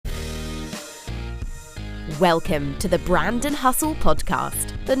Welcome to the Brand and Hustle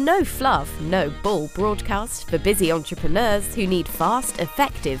podcast, the no fluff, no bull broadcast for busy entrepreneurs who need fast,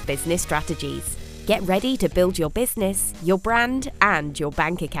 effective business strategies. Get ready to build your business, your brand, and your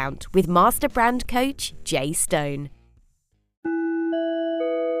bank account with Master Brand Coach Jay Stone.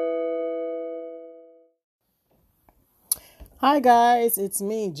 Hi guys, it's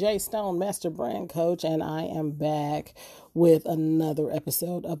me, Jay Stone, Master Brand Coach, and I am back with another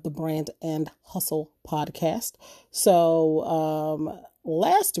episode of the Brand and Hustle podcast. So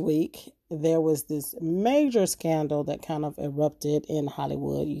last week, there was this major scandal that kind of erupted in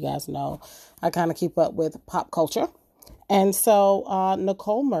Hollywood. You guys know I kind of keep up with pop culture. And so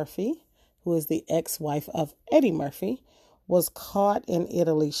Nicole Murphy, who is the ex-wife of Eddie Murphy, was caught in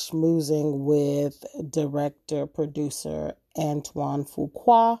Italy schmoozing with director-producer Antoine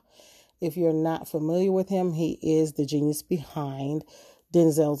Fuqua. If you're not familiar with him, he is the genius behind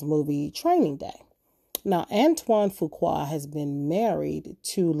Denzel's movie Training Day. Now, Antoine Fuqua has been married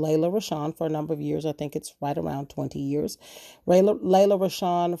to Layla Rashawn for a number of years. I think it's right around 20 years. Layla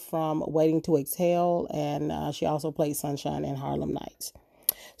Rashawn from Waiting to Exhale, and she also played Sunshine in Harlem Nights.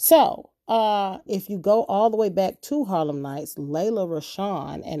 So, if you go all the way back to Harlem Nights, Layla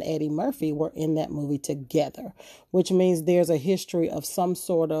Rashawn and Eddie Murphy were in that movie together, which means there's a history of some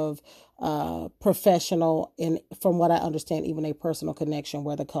sort of professional, and from what I understand, even a personal connection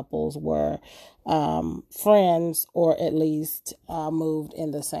where the couples were friends or at least moved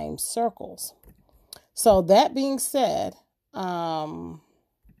in the same circles. So that being said, there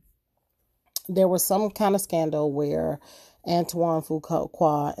was some kind of scandal where Antoine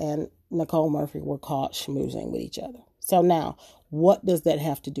Fuqua and Nicole Murphy were caught schmoozing with each other. So now, what does that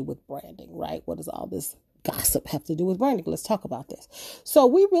have to do with branding, right? What does all this gossip have to do with branding? Let's talk about this. So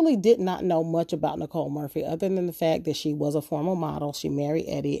we really did not know much about Nicole Murphy other than the fact that she was a former model. She married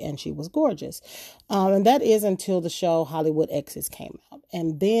Eddie and she was gorgeous. And that is until the show Hollywood Exes came out.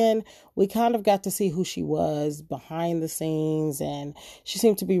 And then we kind of got to see who she was behind the scenes. And she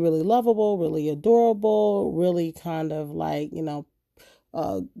seemed to be really lovable, really adorable, really kind of like,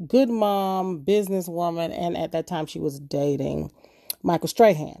 good mom, businesswoman. And at that time she was dating Michael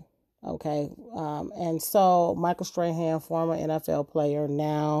Strahan. Okay. And so Michael Strahan, former NFL player,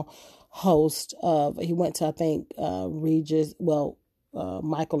 now host of, he went to, I think, Michael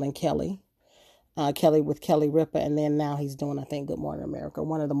and Kelly, Kelly with Kelly Ripa. And then now he's doing, I think, Good Morning America,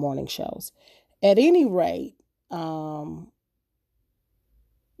 one of the morning shows. At any rate,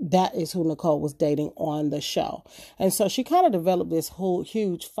 that is who Nicole was dating on the show. And so she kind of developed this whole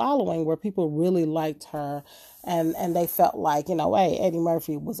huge following where people really liked her. And they felt like, hey, Eddie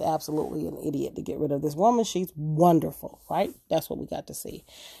Murphy was absolutely an idiot to get rid of this woman. She's wonderful, right? That's what we got to see.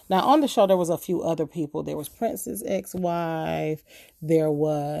 Now, on the show, there was a few other people. There was Prince's ex-wife. There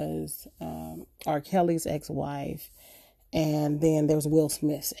was R. Kelly's ex-wife. And then there was Will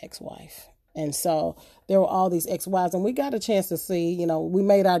Smith's ex-wife. And so there were all these ex-wives, and we got a chance to see, we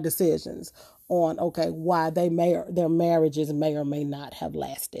made our decisions on, why their marriages may or may not have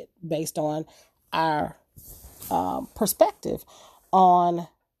lasted based on our perspective on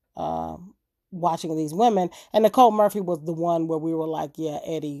watching these women. And Nicole Murphy was the one where we were like, yeah,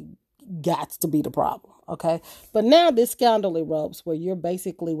 Eddie got to be the problem. Okay. But now this scandal erupts where you're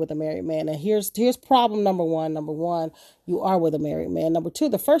basically with a married man. And here's problem number one. Number one, you are with a married man. Number two,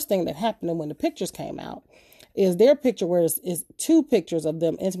 the first thing that happened when the pictures came out is their picture where is two pictures of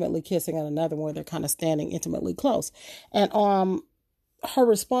them intimately kissing and another one where they're kind of standing intimately close. And her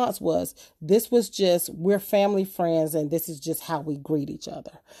response was, this was just, we're family friends and this is just how we greet each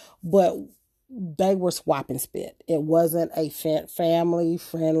other. But they were swapping spit. It wasn't a family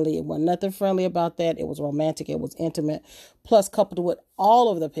friendly. It wasn't nothing friendly about that. It was romantic. It was intimate. Plus, coupled with all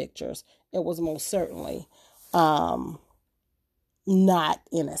of the pictures, it was most certainly not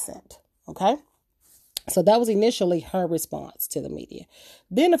innocent. Okay. So that was initially her response to the media.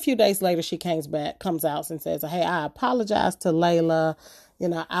 Then a few days later, she comes out and says, hey, I apologize to Layla.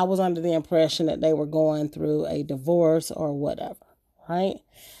 I was under the impression that they were going through a divorce or whatever. Right.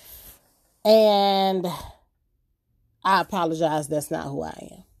 And I apologize. That's not who I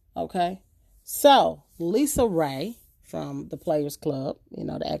am. Okay. So Lisa Ray from the Players Club,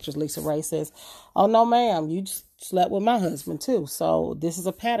 the actress Lisa Ray says, oh, no, ma'am, you just slept with my husband, too. So this is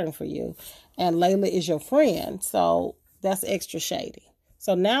a pattern for you. And Layla is your friend. So that's extra shady.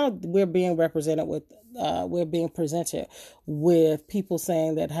 So now we're being presented with people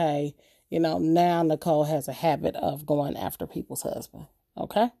saying that, hey, now Nicole has a habit of going after people's husband.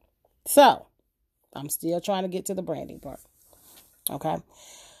 Okay. So I'm still trying to get to the branding part. Okay.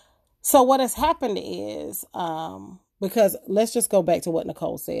 So what has happened is Because let's just go back to what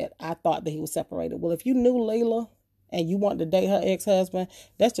Nicole said. I thought that he was separated. Well, if you knew Layla and you wanted to date her ex-husband,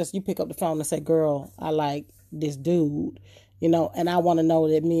 that's just you pick up the phone and say, girl, I like this dude, and I want to know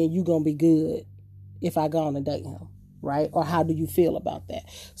that me and you going to be good if I go on and date him, right? Or how do you feel about that?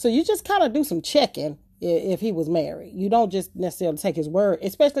 So you just kind of do some checking if he was married. You don't just necessarily take his word,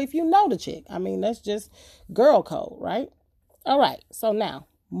 especially if you know the chick. I mean, that's just girl code, right? All right. So now,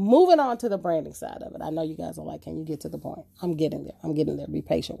 moving on to the branding side of it. I know you guys are like, can you get to the point? I'm getting there. Be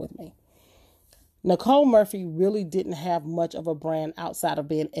patient with me. Nicole Murphy really didn't have much of a brand outside of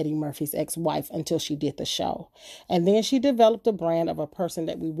being Eddie Murphy's ex-wife until she did the show. And then she developed a brand of a person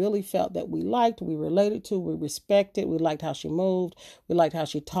that we really felt that we liked, we related to, we respected, we liked how she moved, we liked how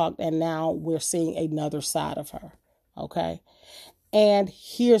she talked, and now we're seeing another side of her, okay? And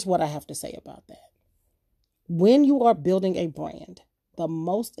here's what I have to say about that. When you are building a brand, the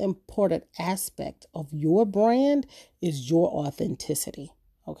most important aspect of your brand is your authenticity.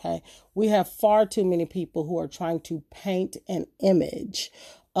 Okay, we have far too many people who are trying to paint an image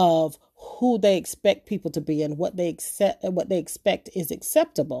of who they expect people to be and what they expect is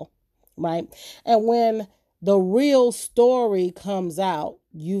acceptable, right? And when the real story comes out,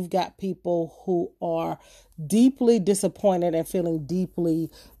 you've got people who are deeply disappointed and feeling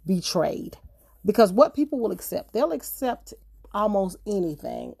deeply betrayed. Because what people will accept, they'll accept almost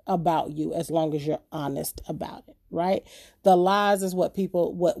anything about you as long as you're honest about it, right? The lies is what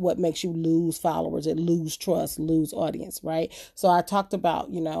what makes you lose followers, it lose trust, lose audience, right? So I talked about,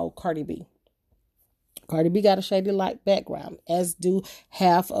 Cardi B. Cardi B got a shady light background, as do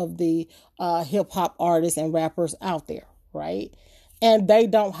half of the hip hop artists and rappers out there, right? And they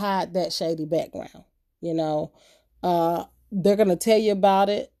don't hide that shady background, they're going to tell you about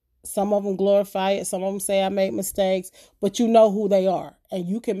it. Some of them glorify it. Some of them say I made mistakes, but you know who they are. And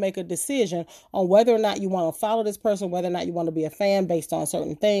you can make a decision on whether or not you want to follow this person, whether or not you want to be a fan based on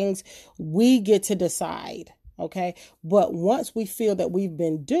certain things. We get to decide, okay? But once we feel that we've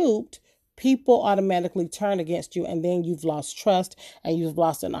been duped, people automatically turn against you, and then you've lost trust and you've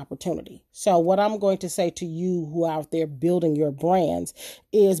lost an opportunity. So what I'm going to say to you who are out there building your brands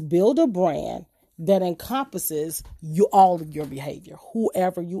is build a brand that encompasses all of your behavior,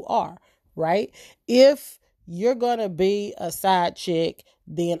 whoever you are, right? If you're going to be a side chick,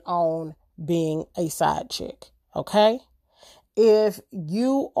 then own being a side chick, okay? If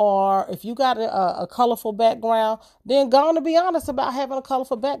you got a colorful background, then go on to be honest about having a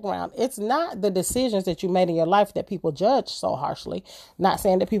colorful background. It's not the decisions that you made in your life that people judge so harshly. Not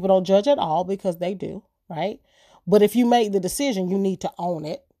saying that people don't judge at all, because they do, right? But if you made the decision, you need to own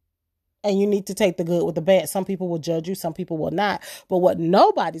it. And you need to take the good with the bad. Some people will judge you, some people will not. But what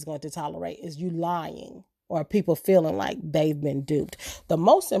nobody's going to tolerate is you lying or people feeling like they've been duped. The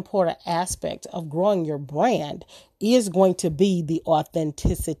most important aspect of growing your brand is going to be the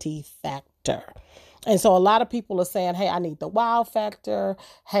authenticity factor. And so a lot of people are saying, hey, I need the wow factor.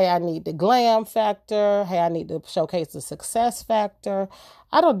 Hey, I need the glam factor. Hey, I need to showcase the success factor.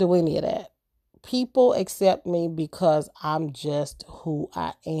 I don't do any of that. People accept me because I'm just who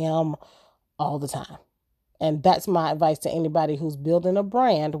I am all the time. And that's my advice to anybody who's building a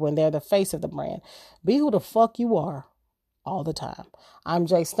brand when they're the face of the brand. Be who the fuck you are all the time. I'm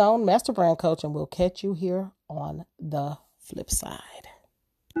Jay Stone, Master Brand Coach, and we'll catch you here on the flip side.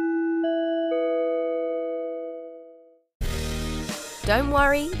 Don't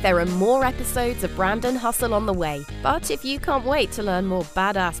worry, there are more episodes of Brand and Hustle on the way. But if you can't wait to learn more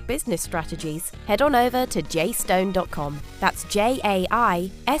badass business strategies, head on over to jaystone.com. That's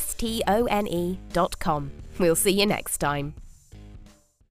JAISTONE.com. We'll see you next time.